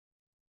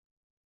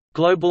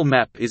Global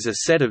map is a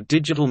set of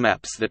digital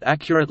maps that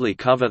accurately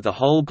cover the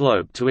whole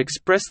globe to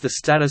express the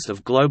status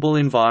of global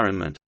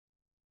environment.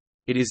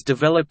 It is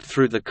developed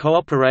through the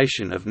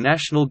cooperation of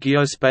national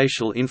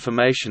geospatial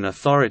information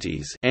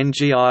authorities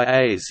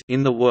 (NGIAs)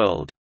 in the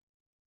world.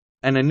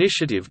 An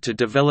initiative to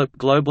develop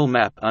global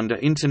map under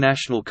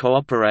international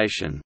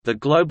cooperation, the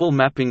Global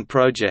Mapping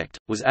Project,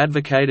 was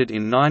advocated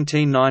in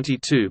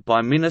 1992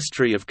 by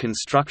Ministry of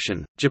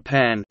Construction,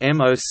 Japan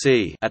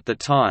 (MOC) at the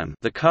time,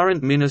 the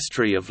current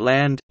Ministry of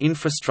Land,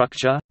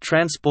 Infrastructure,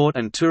 Transport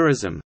and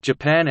Tourism,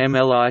 Japan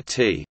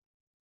MLIT.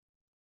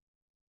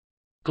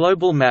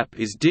 Global map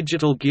is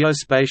digital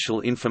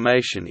geospatial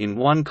information in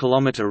 1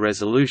 km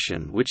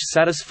resolution which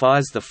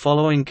satisfies the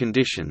following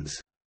conditions: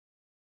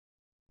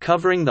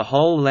 covering the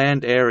whole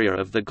land area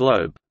of the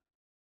globe,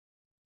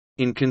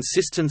 in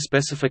consistent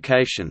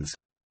specifications,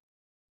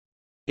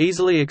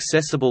 easily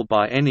accessible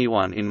by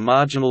anyone in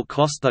marginal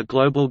cost. The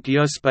global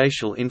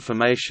geospatial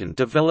information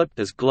developed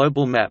as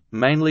global map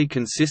mainly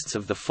consists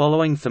of the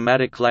following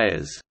thematic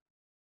layers: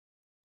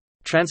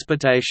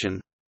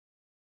 transportation,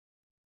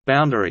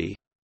 boundary,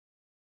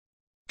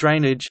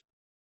 drainage,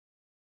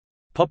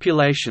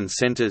 population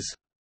centers,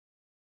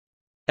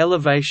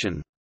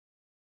 elevation,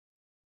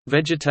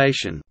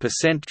 vegetation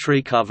 %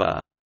 tree cover,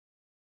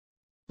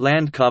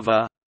 land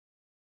cover,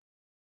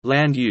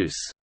 land use.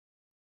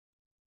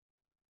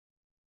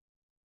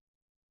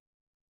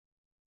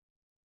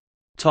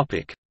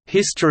 Topic: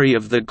 History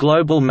of the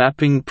Global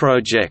Mapping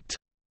Project.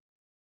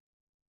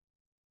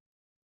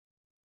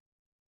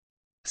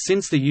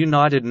 Since the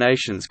United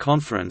Nations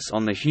Conference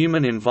on the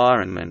Human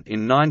Environment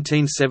in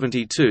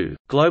 1972,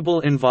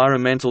 global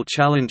environmental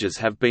challenges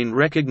have been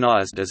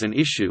recognized as an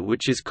issue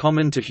which is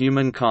common to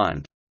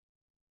humankind.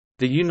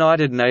 The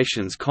United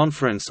Nations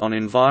Conference on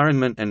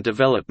Environment and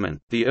Development,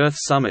 the Earth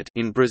Summit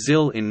in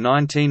Brazil in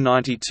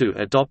 1992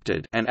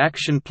 adopted an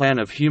Action Plan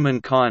of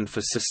Humankind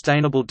for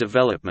Sustainable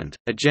Development,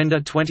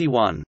 Agenda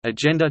 21.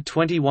 Agenda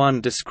 21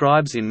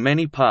 describes in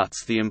many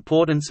parts the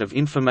importance of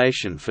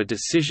information for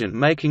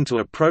decision-making to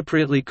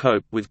appropriately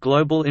cope with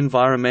global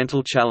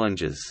environmental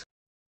challenges.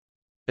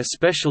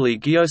 Especially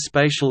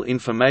geospatial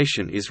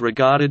information is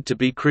regarded to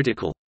be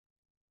critical.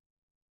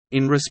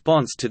 In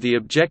response to the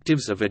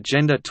objectives of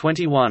Agenda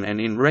 21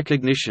 and in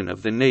recognition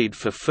of the need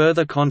for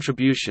further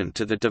contribution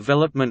to the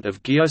development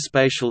of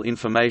geospatial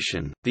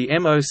information, the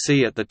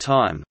MOC at the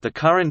time, the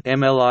current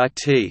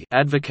MLIT,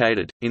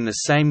 advocated, in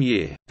the same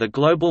year, the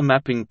Global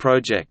Mapping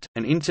Project,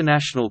 an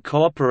international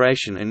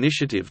cooperation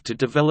initiative to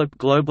develop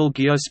global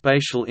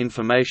geospatial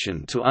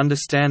information to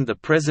understand the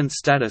present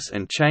status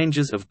and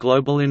changes of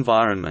global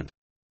environment.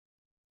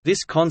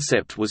 This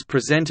concept was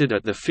presented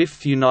at the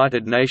 5th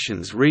United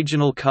Nations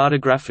Regional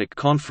Cartographic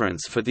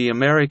Conference for the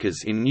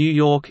Americas in New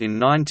York in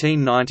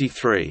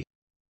 1993.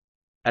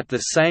 At the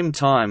same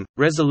time,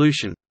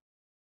 resolution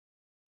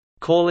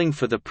calling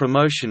for the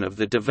promotion of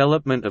the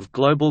development of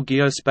global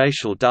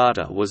geospatial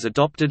data was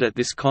adopted at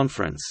this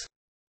conference.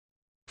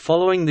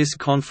 Following this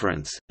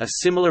conference, a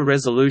similar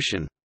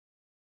resolution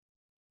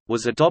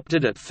was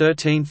adopted at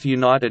 13th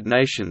United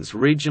Nations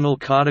Regional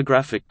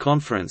Cartographic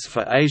Conference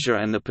for Asia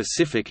and the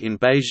Pacific in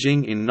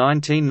Beijing in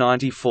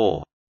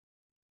 1994.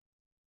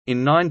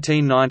 In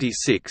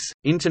 1996,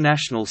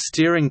 International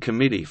Steering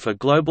Committee for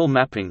Global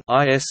Mapping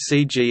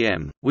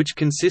 (ISCGM), which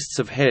consists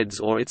of heads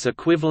or its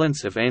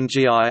equivalents of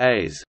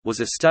NGIAs,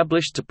 was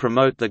established to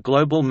promote the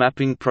Global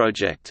Mapping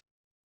Project.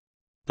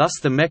 Thus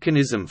the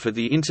mechanism for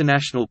the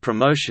international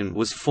promotion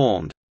was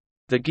formed.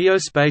 The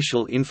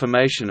Geospatial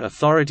Information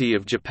Authority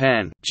of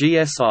Japan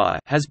 (GSI)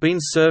 has been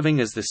serving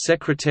as the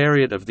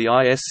secretariat of the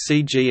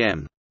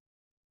ISCGM.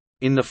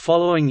 In the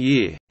following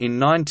year, in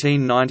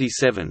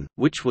 1997,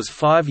 which was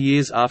 5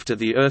 years after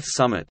the Earth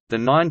Summit, the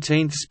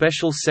 19th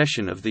Special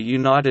Session of the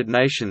United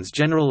Nations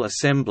General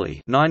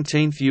Assembly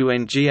 19th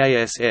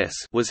UNGASS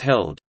was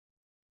held.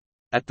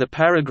 At the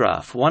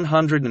paragraph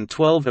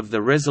 112 of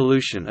the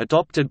resolution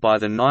adopted by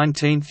the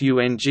 19th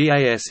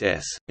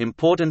UNGASS,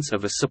 importance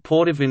of a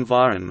supportive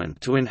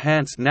environment to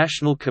enhance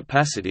national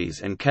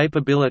capacities and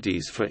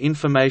capabilities for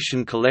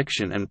information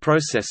collection and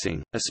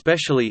processing,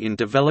 especially in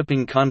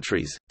developing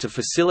countries, to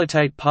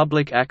facilitate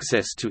public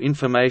access to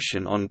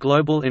information on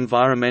global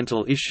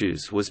environmental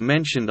issues was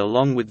mentioned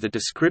along with the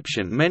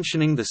description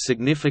mentioning the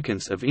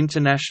significance of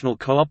international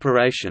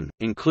cooperation,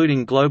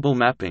 including global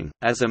mapping,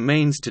 as a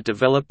means to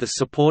develop the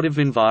supportive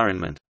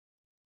environment.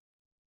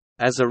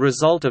 As a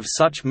result of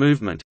such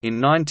movement,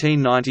 in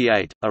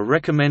 1998, a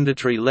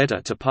recommendatory letter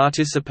to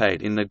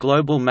participate in the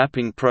Global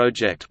Mapping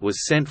Project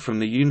was sent from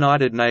the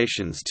United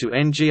Nations to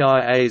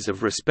NGIAs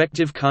of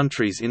respective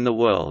countries in the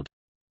world.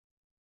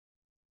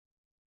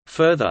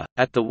 Further,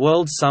 at the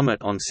World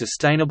Summit on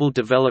Sustainable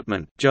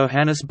Development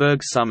Johannesburg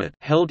Summit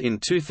held in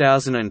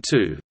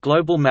 2002,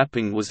 global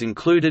mapping was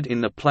included in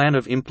the plan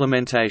of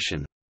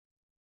implementation.